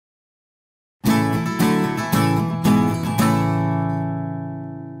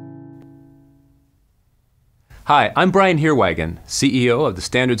Hi, I'm Brian Heerwagen, CEO of the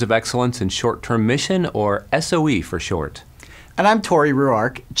Standards of Excellence in Short-Term Mission, or SOE for short. And I'm Tori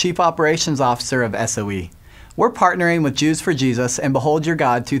Ruark, Chief Operations Officer of SOE. We're partnering with Jews for Jesus and Behold Your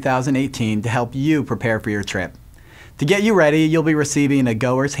God 2018 to help you prepare for your trip. To get you ready, you'll be receiving a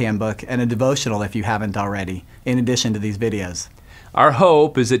Goer's Handbook and a devotional if you haven't already, in addition to these videos. Our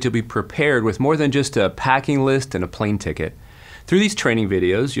hope is that you'll be prepared with more than just a packing list and a plane ticket. Through these training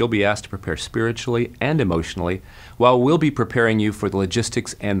videos, you'll be asked to prepare spiritually and emotionally, while we'll be preparing you for the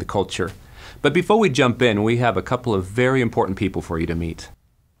logistics and the culture. But before we jump in, we have a couple of very important people for you to meet.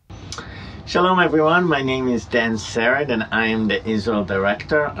 Shalom everyone, my name is Dan Sarad and I am the Israel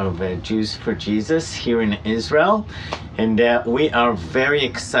Director of Jews for Jesus here in Israel. And we are very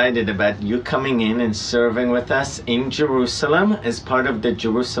excited about you coming in and serving with us in Jerusalem as part of the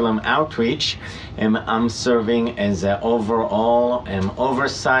Jerusalem outreach. I'm serving as overall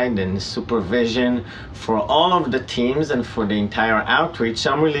oversight and supervision for all of the teams and for the entire outreach.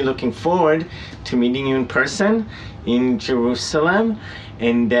 So I'm really looking forward to meeting you in person in Jerusalem.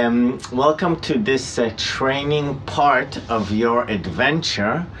 And welcome to this training part of your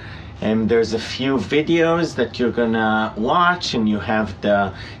adventure. There's a few videos that you're gonna watch, and you have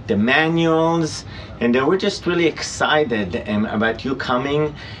the manuals, and we're just really excited about you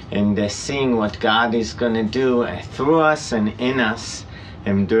coming and seeing what God is gonna do through us and in us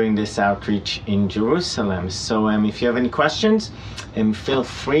during this outreach in Jerusalem. So if you have any questions, feel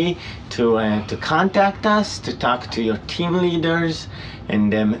free to contact us, to talk to your team leaders,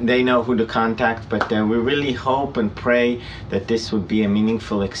 and they know who to contact. But we really hope and pray that this would be a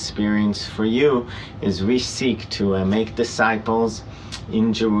meaningful experience for you as we seek to make disciples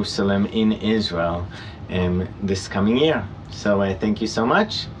in Jerusalem, in Israel, this coming year. So thank you so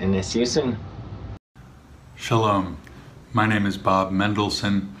much, and see you soon. Shalom. My name is Bob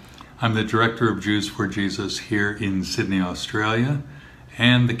Mendelson. I'm the Director of Jews for Jesus here in Sydney, Australia,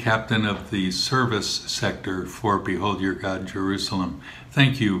 and the Captain of the Service Sector for Behold Your God Jerusalem.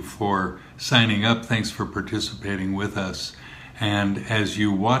 Thank you for signing up. Thanks for participating with us. And as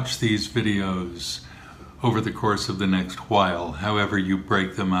you watch these videos over the course of the next while, however you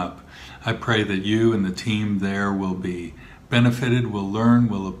break them up, I pray that you and the team there will be benefited, will learn,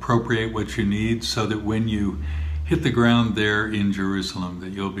 will appropriate what you need, so that when you hit the ground there in Jerusalem,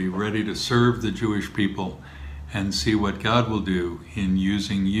 that you'll be ready to serve the Jewish people and see what God will do in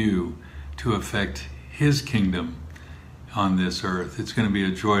using you to affect His kingdom on this earth. It's going to be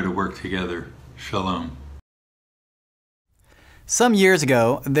a joy to work together. Shalom. Some years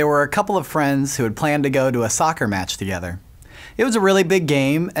ago, there were a couple of friends who had planned to go to a soccer match together. It was a really big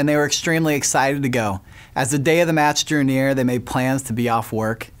game, and they were extremely excited to go. As the day of the match drew near, they made plans to be off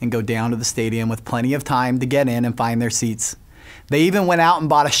work and go down to the stadium with plenty of time to get in and find their seats. They even went out and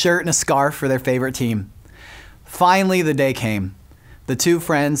bought a shirt and a scarf for their favorite team. Finally, the day came. The two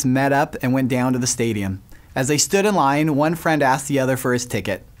friends met up and went down to the stadium. As they stood in line, one friend asked the other for his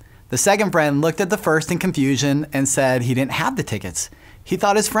ticket. The second friend looked at the first in confusion and said he didn't have the tickets. He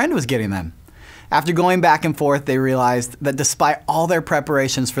thought his friend was getting them. After going back and forth, they realized that despite all their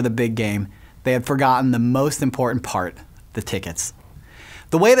preparations for the big game, they had forgotten the most important part, the tickets.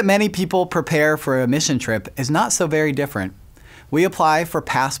 The way that many people prepare for a mission trip is not so very different. We apply for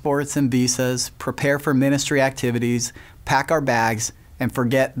passports and visas, prepare for ministry activities, pack our bags, and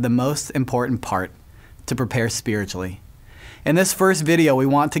forget the most important part, to prepare spiritually. In this first video, we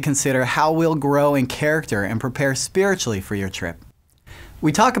want to consider how we'll grow in character and prepare spiritually for your trip.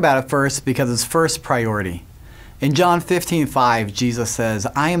 We talk about it first because it's first priority. In John 15:5, Jesus says,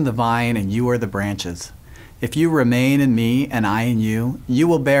 "I am the vine and you are the branches. If you remain in me and I in you, you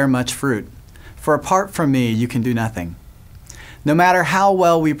will bear much fruit. For apart from me, you can do nothing." No matter how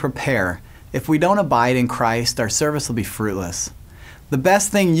well we prepare, if we don't abide in Christ, our service will be fruitless. The best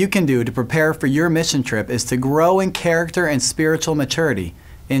thing you can do to prepare for your mission trip is to grow in character and spiritual maturity.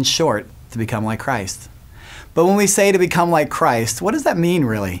 In short, to become like Christ. But when we say to become like Christ, what does that mean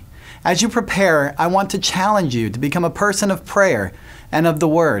really? As you prepare, I want to challenge you to become a person of prayer and of the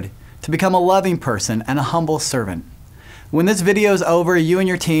Word, to become a loving person and a humble servant. When this video is over, you and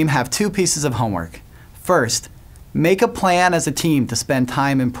your team have two pieces of homework. First, make a plan as a team to spend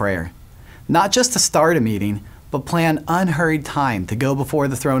time in prayer. Not just to start a meeting, but plan unhurried time to go before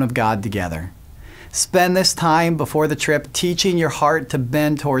the throne of God together. Spend this time before the trip teaching your heart to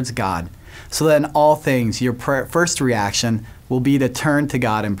bend towards God, so that in all things your first reaction will be to turn to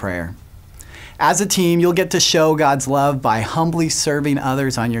God in prayer. As a team, you'll get to show God's love by humbly serving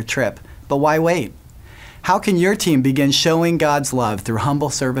others on your trip. But why wait? How can your team begin showing God's love through humble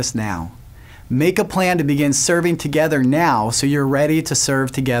service now? Make a plan to begin serving together now so you're ready to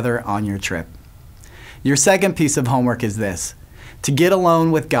serve together on your trip. Your second piece of homework is this: to get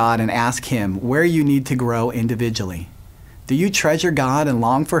alone with God and ask Him where you need to grow individually. Do you treasure God and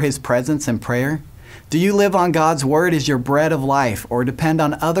long for His presence and prayer? Do you live on God's Word as your bread of life or depend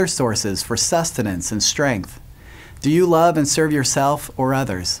on other sources for sustenance and strength? Do you love and serve yourself or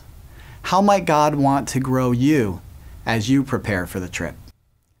others? How might God want to grow you as you prepare for the trip?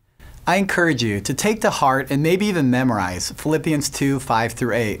 I encourage you to take to heart and maybe even memorize Philippians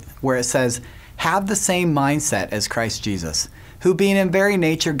 2:5-8, where it says, "Have the same mindset as Christ Jesus, who being in very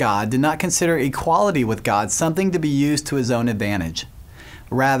nature God, did not consider equality with God something to be used to His own advantage.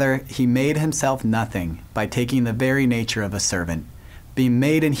 Rather, He made Himself nothing by taking the very nature of a servant, being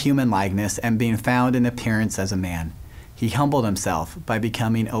made in human likeness and being found in appearance as a man. He humbled Himself by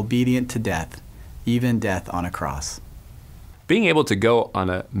becoming obedient to death, even death on a cross." Being able to go on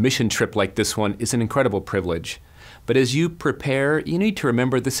a mission trip like this one is an incredible privilege. But as you prepare, you need to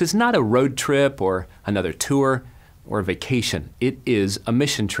remember this is not a road trip or another tour or a vacation. It is a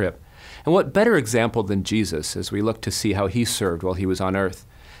mission trip. And what better example than Jesus as we look to see how He served while He was on earth?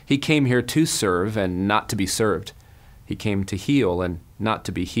 He came here to serve and not to be served. He came to heal and not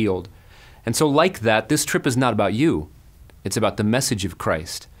to be healed. And so like that, this trip is not about you. It's about the message of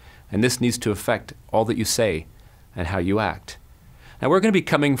Christ. And this needs to affect all that you say and how you act. Now, we're going to be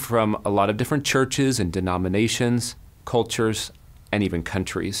coming from a lot of different churches and denominations, cultures, and even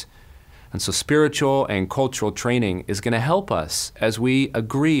countries. And so spiritual and cultural training is going to help us as we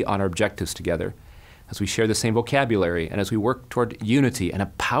agree on our objectives together, as we share the same vocabulary, and as we work toward unity and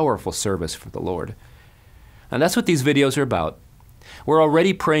a powerful service for the Lord. And that's what these videos are about. We're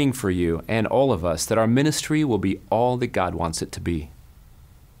already praying for you and all of us that our ministry will be all that God wants it to be.